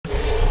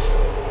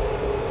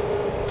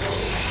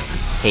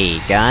Hey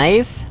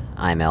guys,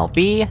 I'm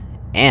LB,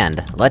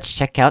 and let's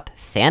check out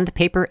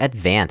Sandpaper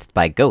Advanced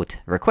by Goat,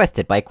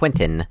 requested by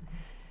Quentin.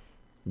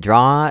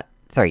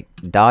 Okay,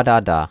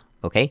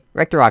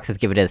 Rectorox has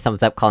given it a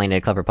thumbs up, calling it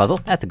a clever puzzle.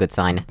 That's a good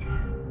sign.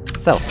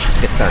 So,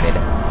 let's get started.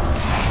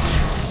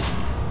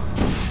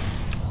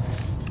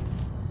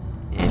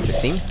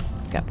 Interesting.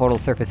 Got portal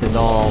surfaces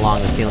all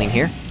along the ceiling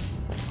here.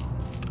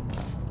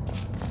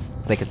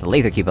 Looks like it's a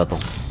laser key puzzle.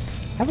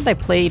 Haven't I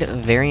played a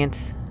variant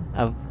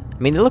of...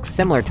 I mean, it looks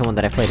similar to one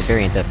that I played a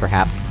variant of,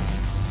 perhaps.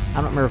 I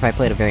don't remember if I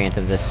played a variant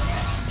of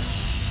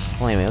this.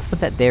 Well, anyway, let's put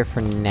that there for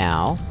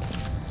now.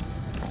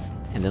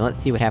 And then let's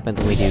see what happens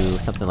when we do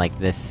something like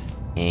this,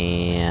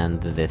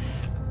 and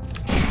this.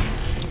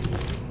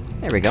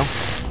 There we go.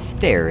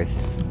 Stairs.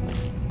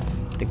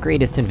 The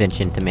greatest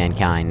invention to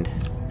mankind.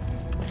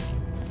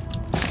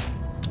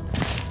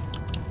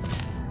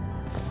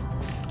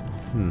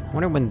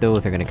 Wonder when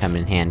those are gonna come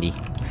in handy.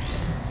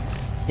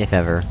 If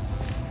ever.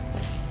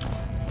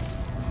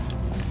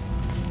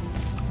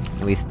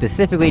 And we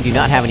specifically do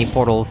not have any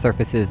portal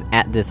surfaces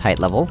at this height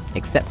level,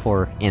 except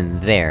for in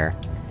there.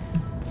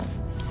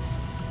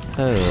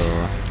 So...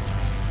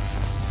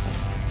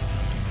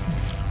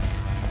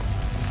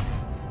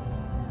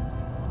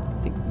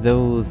 I think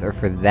those are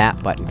for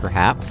that button,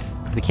 perhaps.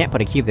 Because we can't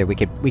put a cube there, we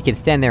could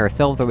stand there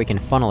ourselves, or we can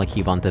funnel a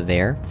cube onto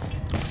there.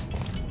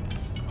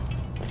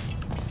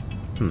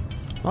 Well,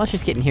 let's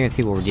just get in here and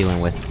see what we're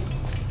dealing with.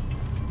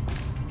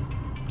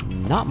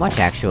 Not much,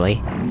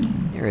 actually.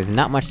 There is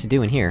not much to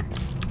do in here.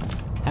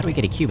 How do we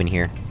get a cube in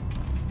here?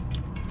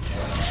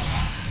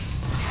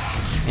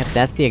 Yep,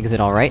 that's the exit,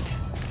 alright.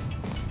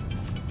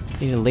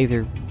 Just need a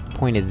laser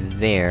pointed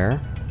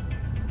there.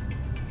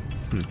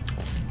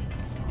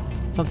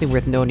 Something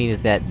worth noting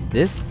is that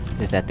this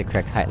is at the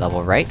correct height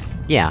level, right?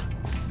 Yeah.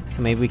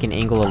 So maybe we can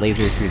angle a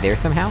laser through there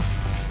somehow?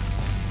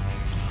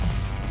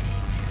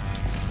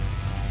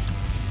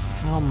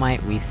 How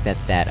might we set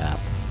that up?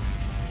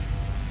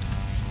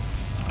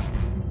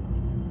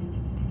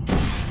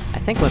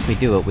 I think once we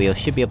do it, we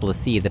should be able to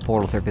see the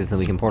portal surface and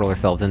we can portal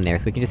ourselves in there,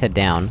 so we can just head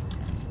down.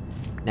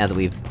 Now that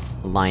we've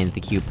aligned the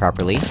cube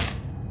properly.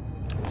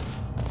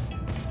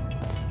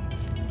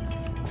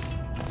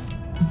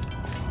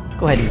 Let's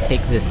go ahead and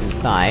take this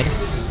inside.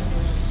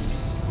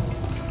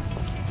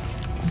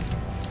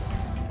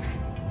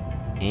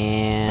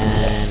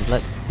 And...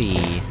 let's see...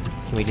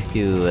 can we just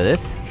do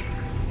this?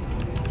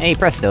 Hey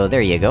presto,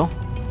 there you go.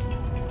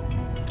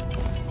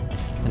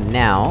 So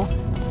now...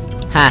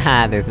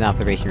 haha, there's an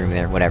observation room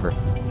there, whatever.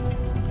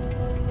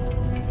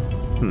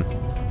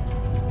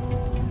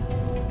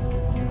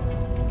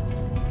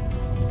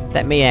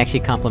 That may actually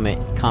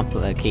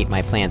complicate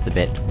my plans a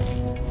bit.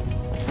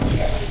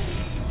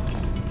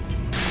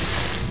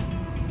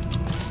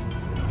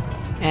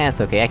 It's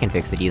okay, I can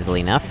fix it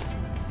easily enough.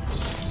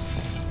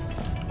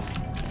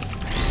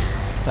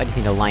 So I just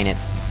need to line it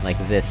like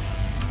this.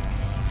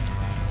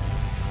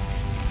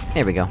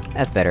 There we go,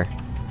 that's better.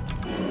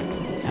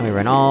 And we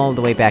run all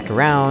the way back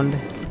around...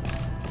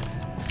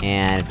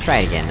 and try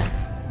it again.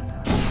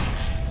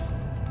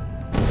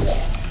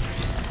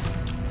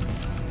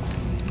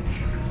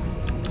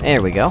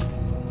 There we go.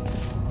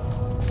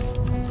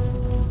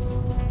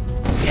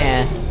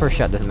 Yeah, first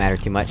shot doesn't matter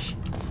too much.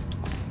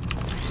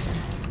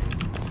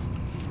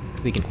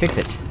 We can fix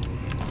it.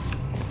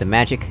 With the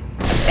magic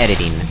of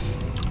editing.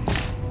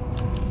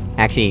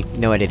 Actually,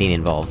 no editing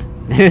involved.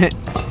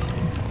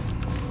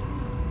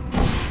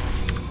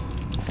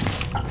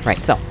 Right,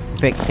 so,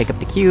 take up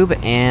the cube,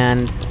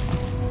 and...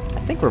 I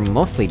think we're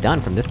mostly done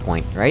from this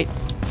point, right?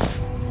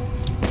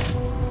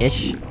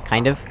 Ish,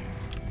 kind of.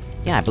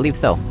 Yeah, I believe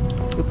so.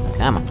 Oops,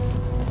 come on.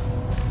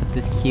 Put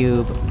this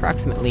cube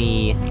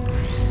approximately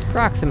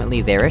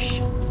there-ish.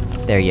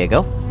 There you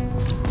go.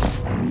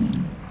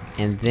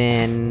 And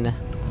then...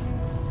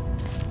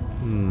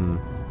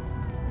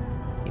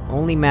 the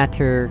only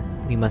matter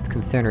we must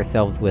concern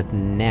ourselves with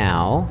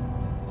now...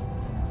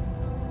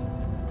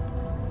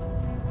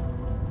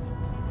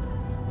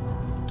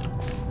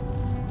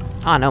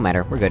 ah, no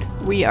matter, we're good.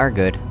 We are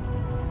good.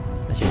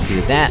 Let's just do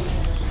that.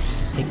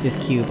 Take this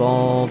cube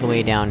all the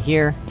way down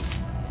here.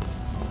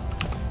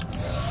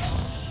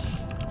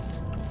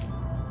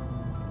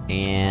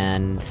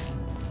 And...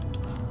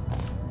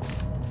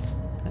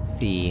 let's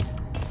see...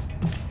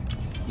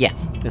 yeah,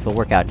 this'll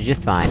work out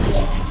just fine.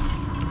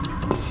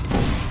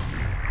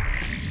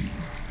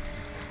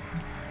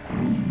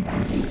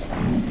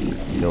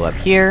 Go up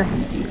here.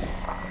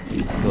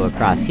 Go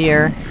across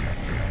here.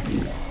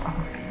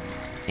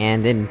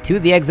 And then to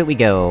the exit we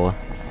go!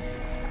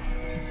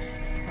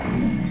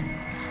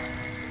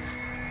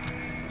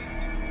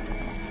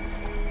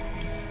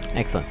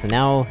 Excellent, so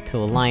now, to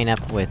line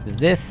up with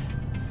this...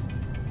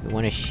 we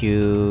wanna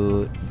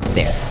shoot...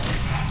 there.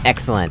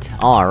 Excellent,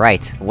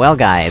 alright. Well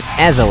guys,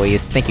 as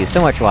always, thank you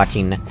so much for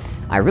watching,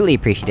 I really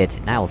appreciate it,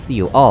 and I will see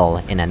you all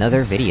in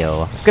another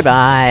video.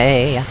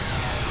 Goodbye!